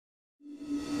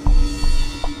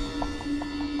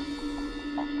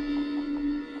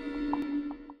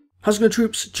How's it going,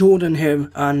 troops? Jordan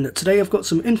here, and today I've got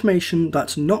some information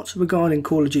that's not regarding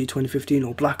Call of Duty 2015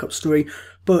 or Black Ops 3,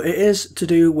 but it is to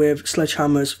do with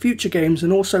Sledgehammer's future games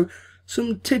and also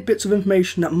some tidbits of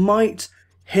information that might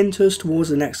hint us towards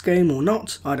the next game or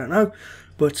not, I don't know.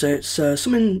 But it's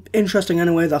something interesting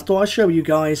anyway that I thought I'd show you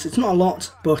guys. It's not a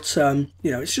lot, but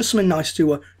it's just something nice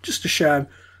to share.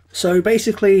 So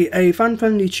basically, a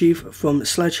fan-friendly chief from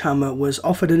Sledgehammer was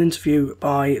offered an interview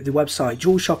by the website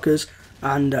JXBArmy,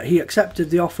 and he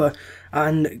accepted the offer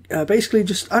and basically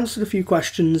just answered a few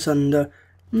questions and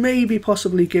maybe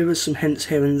possibly give us some hints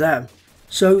here and there.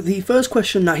 So the first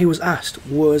question that he was asked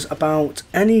was about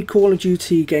any Call of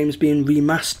Duty games being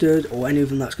remastered or any of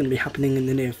them that's going to be happening in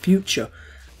the near future.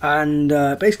 And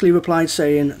basically replied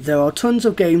saying, "There are tons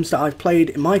of games that I've played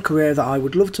in my career that I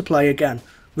would love to play again.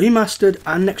 Remastered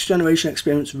and next generation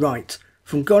experience right.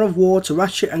 From God of War to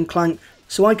Ratchet and Clank.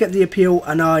 So I get the appeal,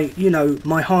 and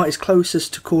my heart is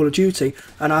closest to Call of Duty,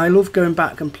 and I love going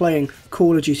back and playing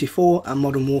Call of Duty 4 and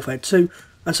Modern Warfare 2,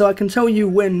 and so I can tell you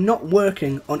we're not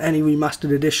working on any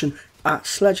remastered edition at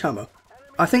Sledgehammer.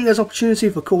 I think there's opportunity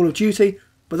for Call of Duty,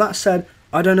 but that said,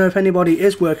 I don't know if anybody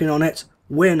is working on it,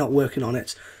 we're not working on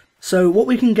it. So what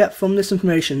we can get from this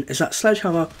information is that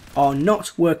Sledgehammer are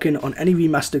not working on any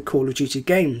remastered Call of Duty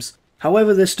games.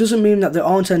 However, this doesn't mean that there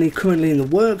aren't any currently in the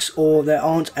works or there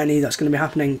aren't any that's going to be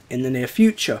happening in the near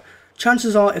future.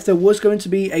 Chances are, if there was going to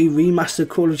be a remastered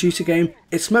Call of Duty game,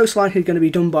 it's most likely going to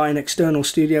be done by an external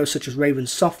studio such as Raven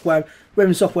Software.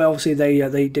 Raven Software, obviously,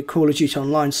 they did Call of Duty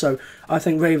Online, so I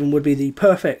think Raven would be the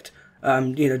perfect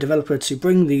developer to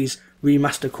bring these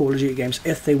remastered Call of Duty games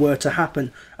if they were to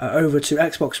happen over to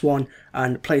Xbox One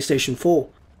and PlayStation 4.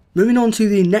 Moving on to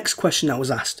the next question that was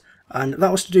asked, and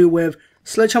that was to do with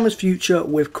Sledgehammer's future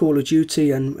with Call of Duty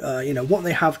and what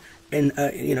they have in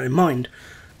mind.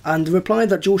 And the reply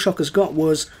that DualShockers got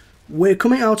was, "We're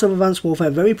coming out of Advanced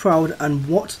Warfare very proud and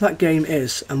what that game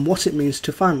is and what it means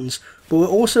to fans, but we're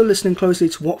also listening closely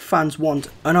to what fans want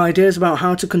and ideas about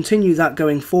how to continue that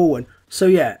going forward. So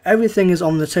yeah, everything is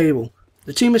on the table.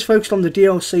 The team is focused on the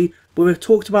DLC, but we've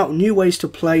talked about new ways to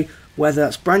play, whether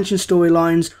that's branching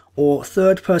storylines or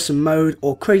third-person mode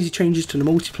or crazy changes to the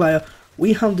multiplayer.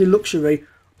 We have the luxury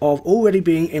of already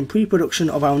being in pre-production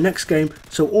of our next game,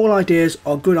 so all ideas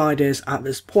are good ideas at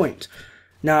this point."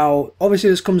 Now, obviously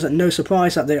this comes at no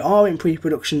surprise that they are in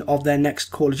pre-production of their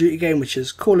next Call of Duty game, which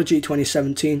is Call of Duty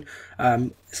 2017.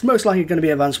 It's most likely going to be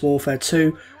Advanced Warfare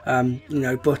 2,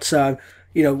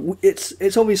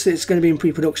 it's obviously it's going to be in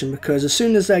pre-production because as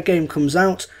soon as their game comes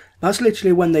out, that's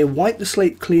literally when they wipe the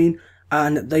slate clean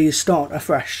and they start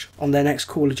afresh on their next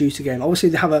Call of Duty game. Obviously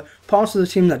they have a part of the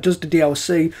team that does the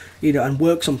DLC, and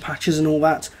works on patches and all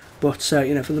that, but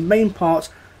for the main part,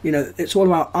 it's all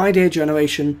about idea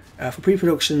generation for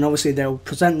pre-production, and obviously they'll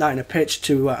present that in a pitch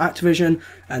to Activision,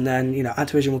 and then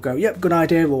Activision will go, "Yep, good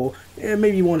idea," or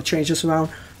 "Maybe you want to change this around."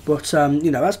 But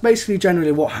that's basically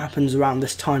generally what happens around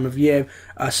this time of year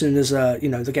as soon as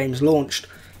the game's launched.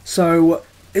 So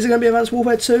is it going to be Advanced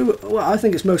Warfare 2? Well, I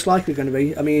think it's most likely going to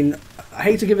be. I mean, I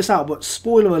hate to give this out, but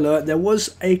spoiler alert, there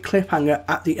was a cliffhanger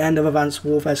at the end of Advanced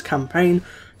Warfare's campaign,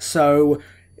 so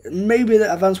maybe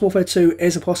that Advanced Warfare 2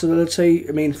 is a possibility.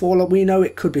 I mean, for all we know,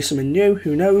 it could be something new,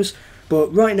 who knows?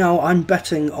 But right now, I'm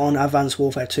betting on Advanced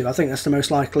Warfare 2. I think that's the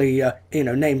most likely,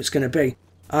 name it's going to be.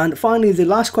 And finally, the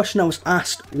last question that was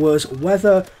asked was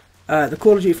whether the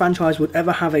Call of Duty franchise would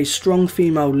ever have a strong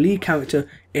female lead character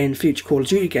in future Call of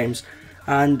Duty games.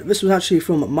 And this was actually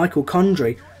from Michael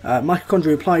Condrey. Michael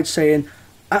Condrey replied saying,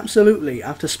 "Absolutely,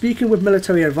 after speaking with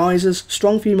military advisors,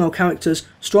 strong female characters,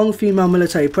 strong female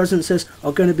military presences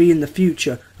are going to be in the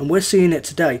future, and we're seeing it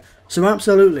today. So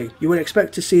absolutely, you would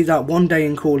expect to see that one day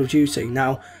in Call of Duty."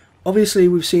 Now, obviously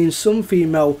we've seen some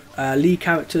female lead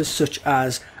characters such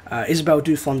as Isabelle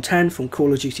Dufontaine from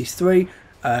Call of Duty 3,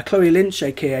 Chloe Lynch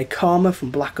aka Karma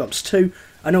from Black Ops 2,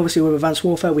 and obviously with Advanced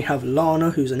Warfare we have Lana,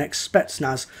 who's an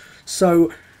ex-Spetsnaz.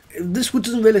 So this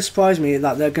doesn't really surprise me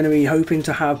that they're going to be hoping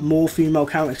to have more female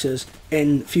characters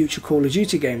in future Call of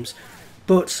Duty games.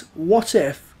 But what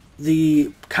if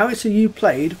the character you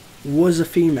played was a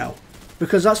female?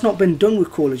 Because that's not been done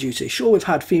with Call of Duty. Sure, we've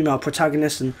had female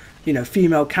protagonists and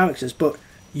female characters, but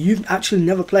you've actually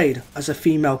never played as a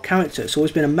female character. It's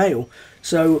always been a male.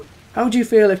 So how do you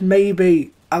feel if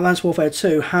maybe Advanced Warfare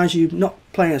 2 has you not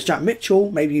playing as Jack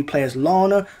Mitchell, maybe you play as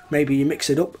Lana, maybe you mix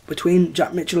it up between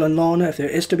Jack Mitchell and Lana if there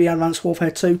is to be Advanced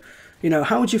Warfare 2?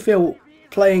 How would you feel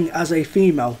playing as a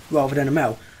female rather than a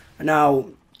male? Now,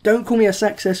 don't call me a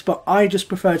sexist, but I just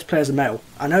prefer to play as a male.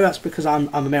 I know that's because I'm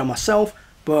a male myself,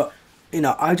 but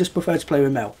I just prefer to play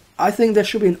with male. I think there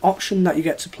should be an option that you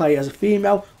get to play as a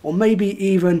female, or maybe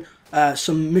even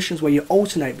some missions where you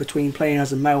alternate between playing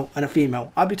as a male and a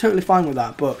female. I'd be totally fine with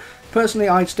that, but personally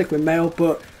I'd stick with male.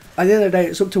 But at the end of the day,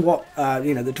 it's up to what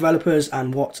the developers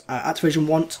and what Activision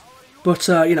want. But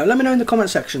let me know in the comment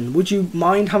section, would you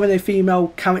mind having a female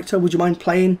character? Would you mind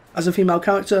playing as a female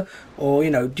character? Or,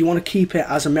 do you want to keep it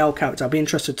as a male character? I'd be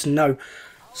interested to know.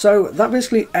 So that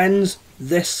basically ends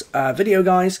this video,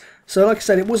 guys. So like I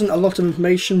said, it wasn't a lot of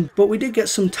information, but we did get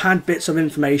some tad bits of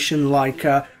information, like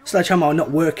Sledgehammer are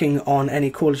not working on any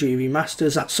Call of Duty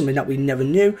remasters. That's something that we never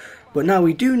knew, but now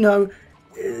we do know.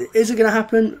 Is it going to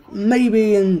happen?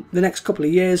 Maybe in the next couple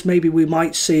of years. Maybe we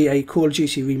might see a Call of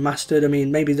Duty remastered. I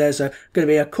mean, maybe there's going to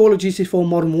be a Call of Duty 4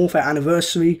 Modern Warfare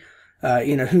anniversary.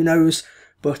 Who knows?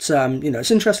 But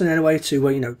it's interesting anyway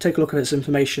to take a look at this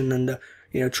information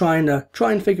and try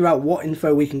and figure out what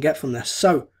info we can get from this.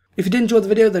 So if you did enjoy the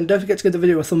video, then don't forget to give the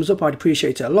video a thumbs up. I'd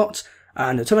appreciate it a lot.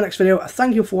 And until the next video,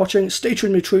 thank you for watching. Stay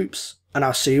tuned, my troops, and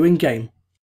I'll see you in game.